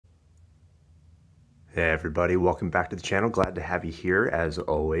Hey everybody, welcome back to the channel. Glad to have you here as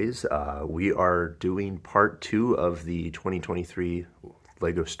always. We are doing part 2 of the 2023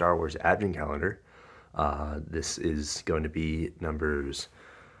 LEGO Star Wars Advent Calendar. This is going to be numbers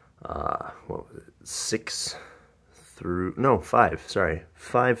 5 through 9,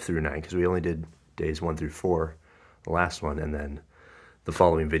 because we only did days 1 through 4, the last one, and then the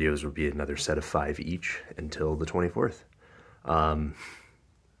following videos will be another set of 5 each until the 24th.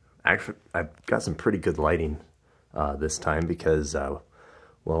 Actually, I've got some pretty good lighting this time because,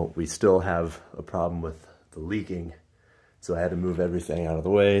 well, we still have a problem with the leaking, so I had to move everything out of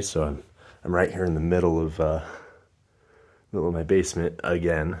the way. So I'm right here in the middle of my basement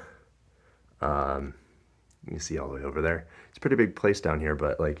again. You can see all the way over there. It's a pretty big place down here,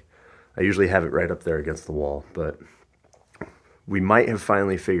 but like I usually have it right up there against the wall. But we might have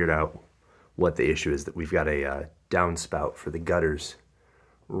finally figured out what the issue is. That we've got a downspout for the gutters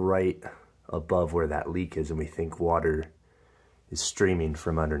right above where that leak is, and we think water is streaming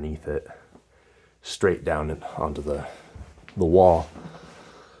from underneath it straight down and onto the wall.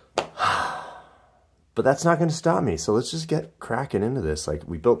 But that's not going to stop me, so let's just get cracking into this. Like,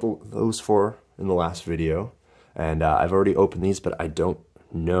 we built those 4 in the last video, and I've already opened these, but I don't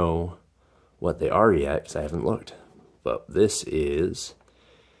know what they are yet because I haven't looked. But this is,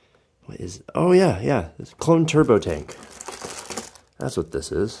 what is it? Oh yeah, it's Clone Turbo Tank. That's what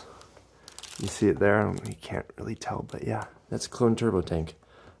this is. You see it there? You can't really tell, but yeah, that's Clone Turbo Tank.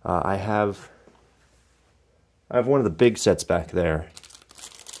 I have one of the big sets back there.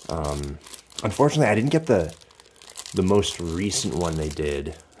 Unfortunately, I didn't get the most recent one they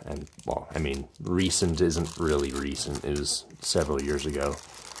did, and well, I mean, recent isn't really recent. It was several years ago.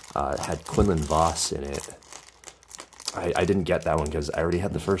 It had Quinlan Vos in it. I didn't get that one because I already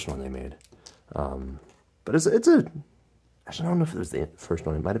had the first one they made. But it's a actually, I don't know if it was the first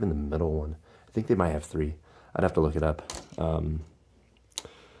one. It might have been the middle one. I think they might have 3. I'd have to look it up.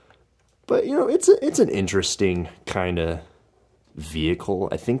 But, you know, it's an interesting kind of vehicle.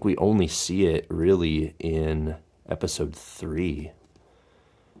 I think we only see it really in episode 3.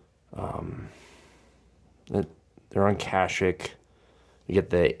 They're on Kashyyyk. You get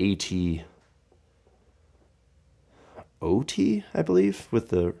the AT-OT, I believe, with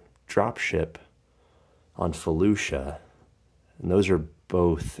the dropship on Felucia. And those are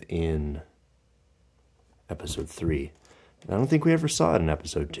both in episode 3. And I don't think we ever saw it in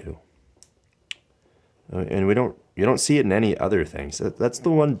episode 2. And you don't see it in any other things. That's the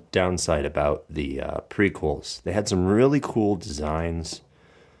one downside about the prequels. They had some really cool designs,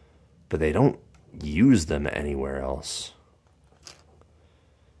 but they don't use them anywhere else.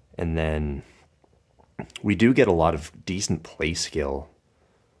 And then we do get a lot of decent play scale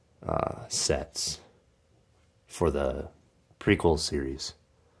sets for the prequel series,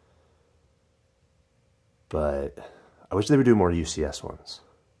 but I wish they would do more UCS ones.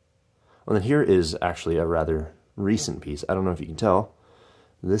 Well, then here is actually a rather recent piece. I don't know if you can tell.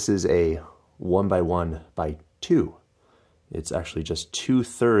 This is a 1x1x2. It's actually just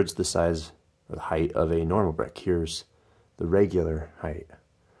 2/3 the size or the height of a normal brick. Here's the regular height.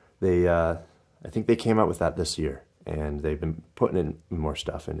 I think they came out with that this year, and they've been putting in more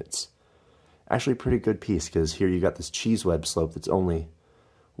stuff, and it's actually a pretty good piece, because here you got this cheese web slope that's only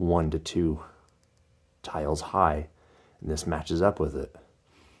 1 to 2 tiles high, and this matches up with it.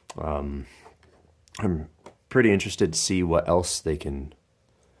 I'm pretty interested to see what else they can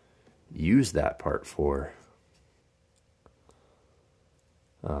use that part for.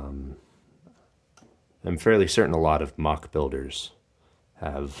 I'm fairly certain a lot of mock builders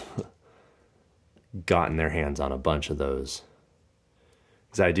have gotten their hands on a bunch of those,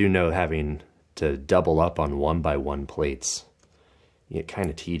 because I do know having to double up on 1x1 plates, you get kind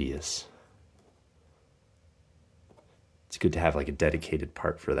of tedious. It's good to have like a dedicated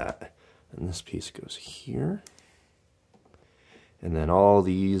part for that. And this piece goes here. And then all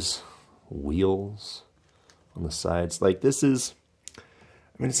these wheels on the sides. Like, this is, I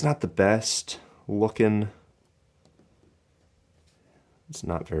mean, it's not the best looking. It's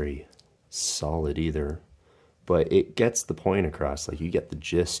not very solid either, but it gets the point across. Like, you get the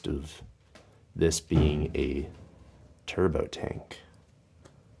gist of this being a turbo tank.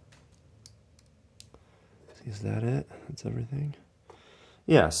 Is that it? That's everything?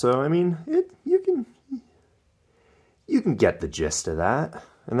 Yeah, so I mean, you can get the gist of that.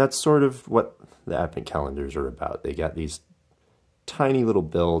 And that's sort of what the Advent calendars are about. They got these tiny little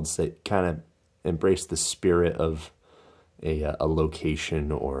builds that kind of embrace the spirit of a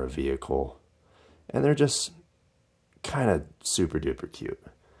location or a vehicle. And they're just kind of super duper cute.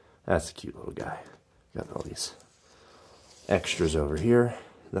 That's a cute little guy. Got all these extras over here.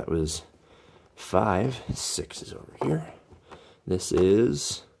 That was 5, 6 is over here. This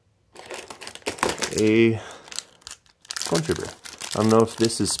is a clone trooper. I don't know if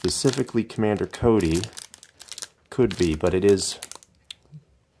this is specifically Commander Cody. Could be, but it is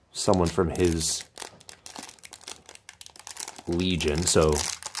someone from his Legion, so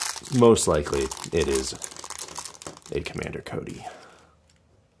most likely it is a Commander Cody.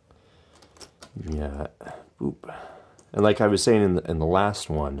 Yeah, boop. And like I was saying in the last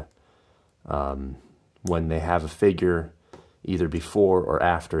one, when they have a figure, either before or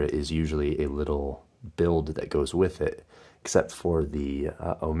after it is usually a little build that goes with it, except for the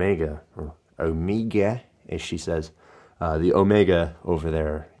Omega, or Omega, as she says. The Omega over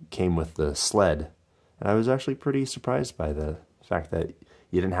there came with the sled, and I was actually pretty surprised by the fact that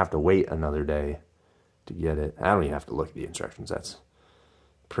you didn't have to wait another day to get it. I don't even have to look at the instructions. That's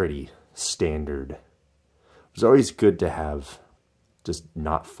pretty standard. It was always good to have just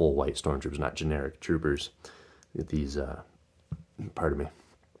not full white stormtroopers, not generic troopers. Get these, pardon me.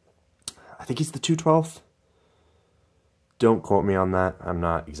 I think he's the 212th. Don't quote me on that. I'm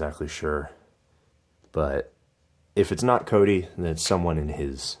not exactly sure. But if it's not Cody, then it's someone in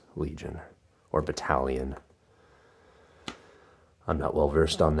his Legion or battalion. I'm not well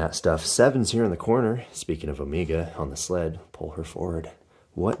versed on that stuff. 7's here in the corner. Speaking of Omega on the sled, pull her forward.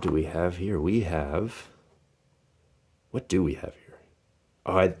 What do we have here? We have... What do we have here?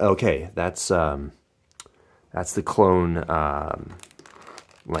 Oh, okay. That's the clone,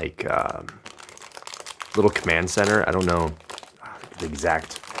 little command center. I don't know the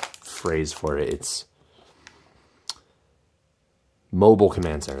exact phrase for it. It's mobile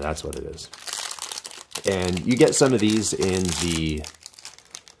command center. That's what it is. And you get some of these in the,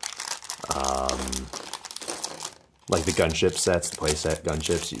 like the gunship sets, the playset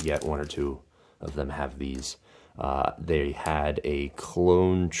gunships. You get 1 or 2 of them have these. They had a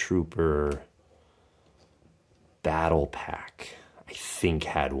clone trooper battle pack, I think,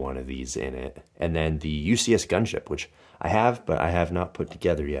 had one of these in it. And then the UCS gunship, which I have, but I have not put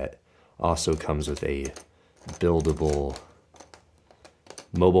together yet, also comes with a buildable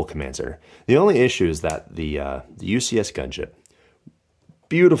mobile command center. The only issue is that the UCS gunship,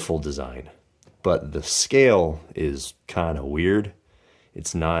 beautiful design, but the scale is kind of weird.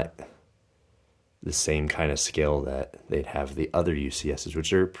 It's not the same kind of scale that they'd have the other UCSs,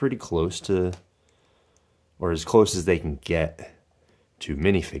 which are pretty close to, or as close as they can get to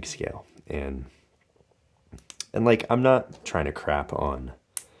minifig scale. And like, I'm not trying to crap on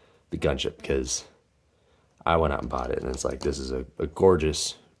the gunship, because I went out and bought it, and it's like, this is a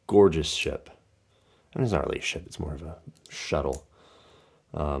gorgeous, gorgeous ship. And it's not really a ship, it's more of a shuttle.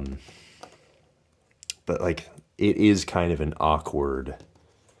 But like, it is kind of an awkward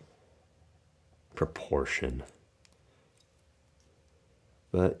proportion.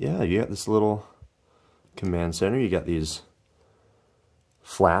 But yeah, you got this little command center. You got these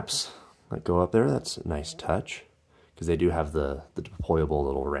flaps that go up there. That's a nice touch, because they do have the deployable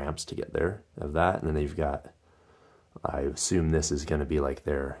little ramps to get there. Of that, and then they've got, I assume this is going to be like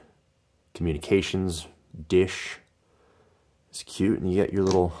their communications dish. It's cute, and you get your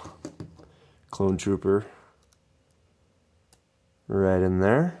little clone trooper right in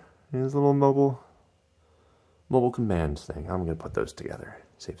there. Here's a little mobile command thing. I'm going to put those together.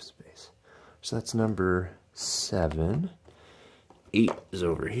 Save space. So that's number 7. 8 is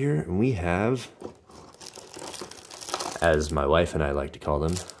over here, and we have, as my wife and I like to call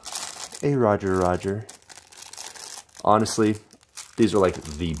them, a Roger Roger. Honestly, these are like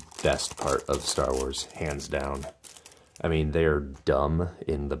the best part of Star Wars, hands down. I mean, they're dumb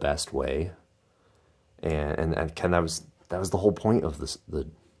in the best way, and that was the whole point of this, the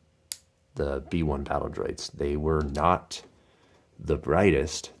B-1 battle droids. They were not the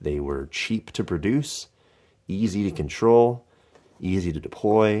brightest. They were cheap to produce, easy to control, easy to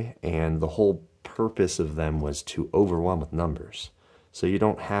deploy, and the whole purpose of them was to overwhelm with numbers. So you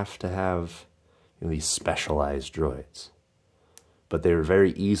don't have to have, you know, these specialized droids. But they were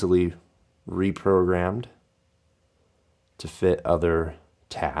very easily reprogrammed to fit other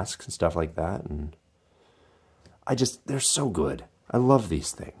tasks and stuff like that. And they're so good. I love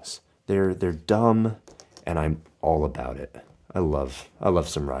these things. They're dumb, and I'm all about it. I love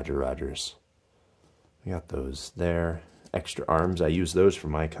some Roger Rogers. We got those there. Extra arms, I use those for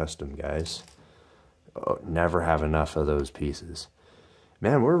my custom guys. Oh, never have enough of those pieces.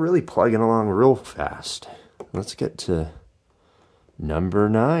 Man, we're really plugging along real fast. Let's get to number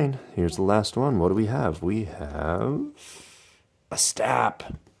 9. Here's the last one. What do we have? We have a STAP.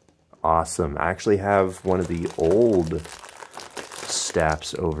 Awesome. I actually have one of the old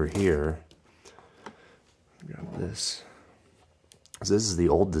STAPs over here. Grab this. So this is the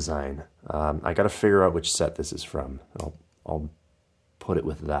old design. I got to figure out which set this is from. I'll put it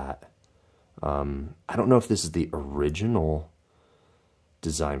with that. I don't know if this is the original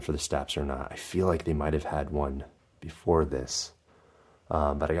design for the Staps or not. I feel like they might have had one before this.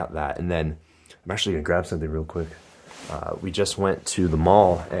 But I got that. And then I'm actually going to grab something real quick. We just went to the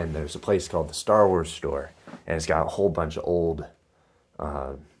mall, and there's a place called the Star Wars store. And it's got a whole bunch of old,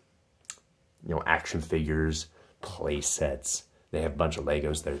 action figures, play sets. They have a bunch of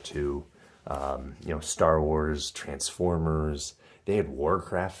Legos there too. Star Wars, Transformers. They had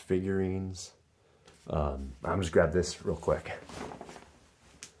Warcraft figurines. I'm just grab this real quick.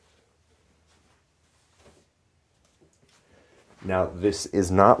 Now, this is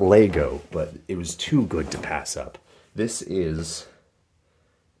not Lego, but it was too good to pass up. This is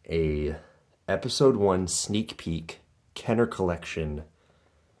a Episode 1 sneak peek Kenner Collection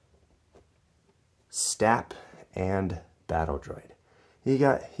Stap and Battle Droid. You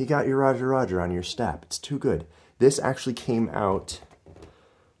got your Roger on your Stap. It's too good. This actually came out.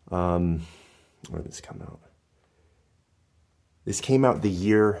 Where did this come out? This came out the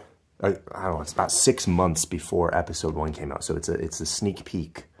year. I don't know. It's about 6 months before Episode 1 came out. So it's a sneak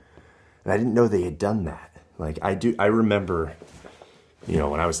peek, and I didn't know they had done that. Like I remember,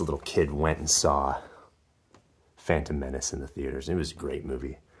 when I was a little kid, went and saw Phantom Menace in the theaters. It was a great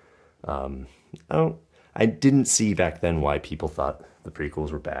movie. I didn't see back then why people thought the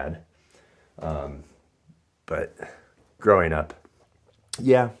prequels were bad. But growing up,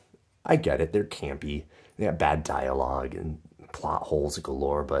 yeah, I get it. They're campy. They have bad dialogue and plot holes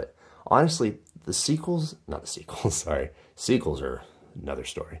galore. But honestly, sequels are another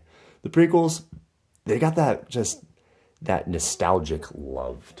story. The prequels, they got that nostalgic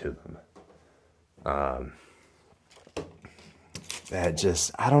love to them. I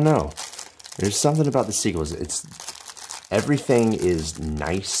don't know. There's something about the sequels. Everything is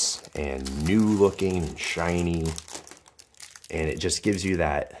nice and new looking and shiny, and it just gives you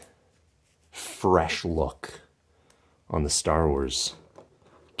that fresh look on the Star Wars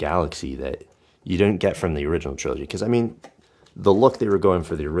galaxy that you didn't get from the original trilogy. Because, I mean, the look they were going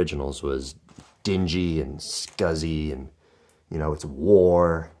for the originals was dingy and scuzzy, and, it's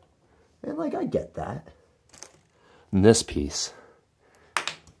war. And, I get that. And this piece,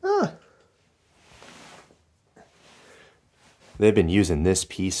 they've been using this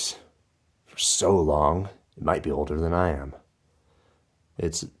piece for so long, it might be older than I am.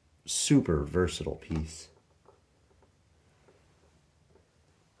 It's a super versatile piece.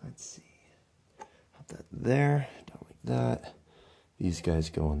 Let's see. Put that there, don't like that. These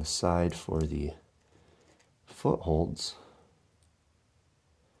guys go on the side for the footholds.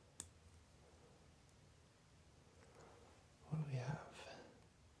 What do we have?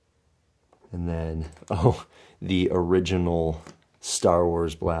 And then, the original Star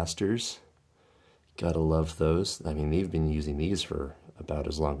Wars blasters. Gotta love those. I mean, they've been using these for about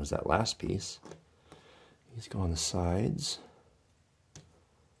as long as that last piece. These go on the sides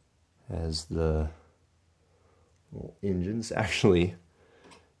as the little engines. Actually,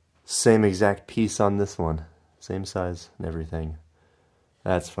 same exact piece on this one. Same size and everything.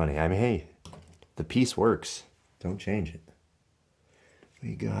 That's funny. I mean, hey, the piece works. Don't change it.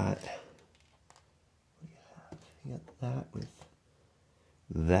 We got that with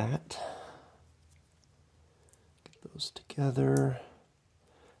that. Get those together.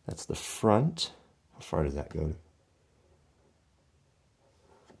 That's the front. How far does that go?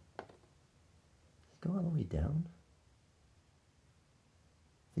 Go all the way down?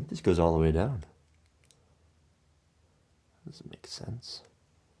 I think this goes all the way down. Doesn't make sense.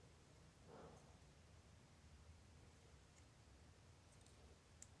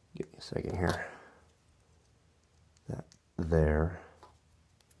 Give me a second here. That there.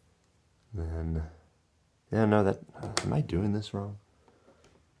 Then, yeah, no, that, am I doing this wrong?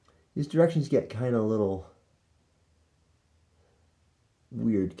 These directions get kind of a little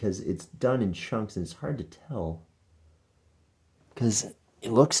weird because it's done in chunks and it's hard to tell. Because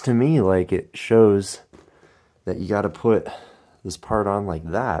it looks to me like it shows that you got to put this part on like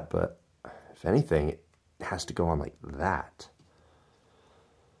that, but if anything, it has to go on like that.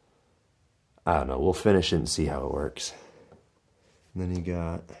 I don't know, we'll finish it and see how it works. And then you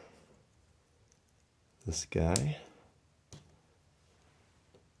got this guy.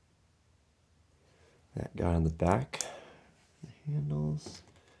 That guy on the back, the handles.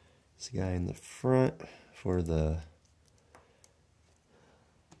 This guy in the front for the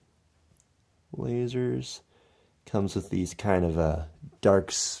lasers. Comes with these kind of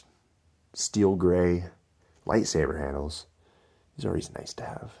dark steel gray lightsaber handles. These are always nice to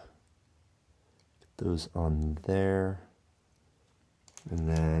have. Get those on there. And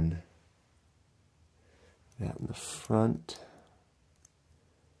then that in the front.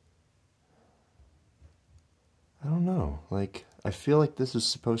 I don't know, like, I feel like this is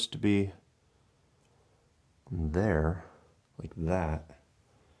supposed to be there, like that.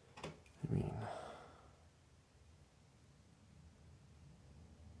 I mean,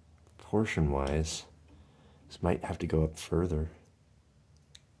 proportion-wise, this might have to go up further.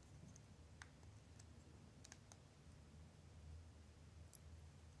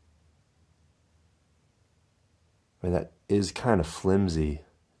 I mean, that is kind of flimsy.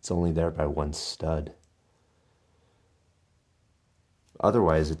 It's only there by one stud.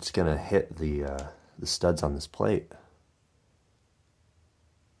 Otherwise, it's gonna hit the studs on this plate.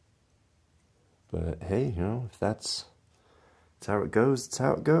 But hey, you know, if that's how it goes, it's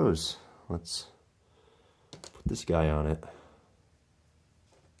how it goes. Let's put this guy on it.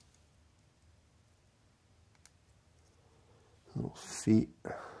 Little feet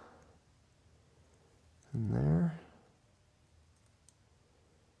in there.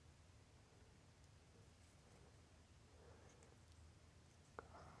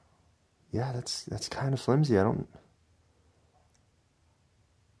 Yeah, that's kind of flimsy. I don't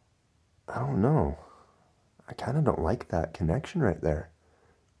know. I kind of don't like that connection right there.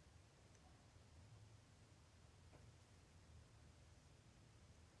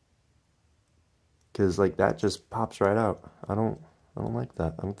 Cause like that just pops right out. I don't like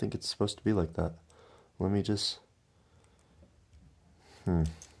that. I don't think it's supposed to be like that. Let me just Does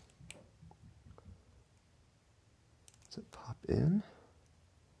it pop in?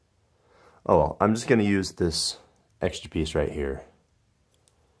 Oh well, I'm just gonna use this extra piece right here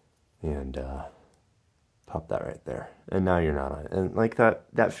and pop that right there. And now you're not on it. And like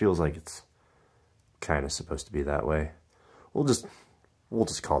that feels like it's kind of supposed to be that way. We'll just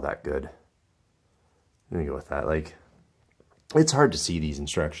call that good. I'm gonna go with that. Like, it's hard to see these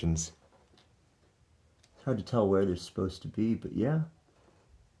instructions. It's hard to tell where they're supposed to be, but yeah.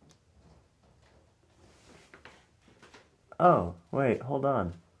 Oh, wait, hold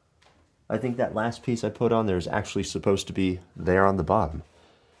on. I think that last piece I put on there is actually supposed to be there on the bottom.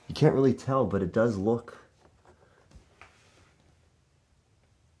 You can't really tell, but it does look.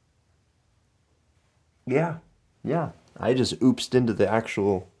 Yeah. I just oopsed into the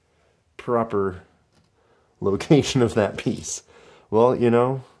actual proper location of that piece. Well, you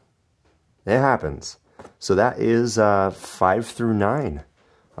know, it happens. So that is 5 through 9.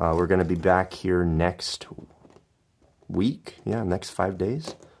 We're going to be back here next week. Yeah, next 5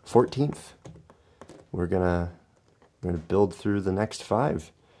 days. 14th. We're gonna build through the next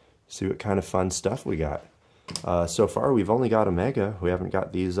 5. See what kind of fun stuff we got. So far, we've only got Omega. We haven't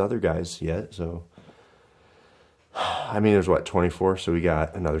got these other guys yet. So, I mean, there's what, 24? So we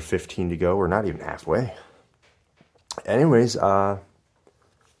got another 15 to go. We're not even halfway. Anyways, I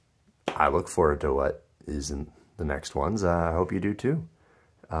look forward to what is in the next ones. I hope you do too.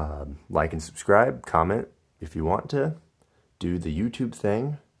 Like and subscribe, comment if you want to. Do the YouTube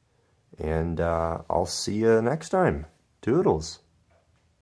thing. And I'll see you next time. Toodles.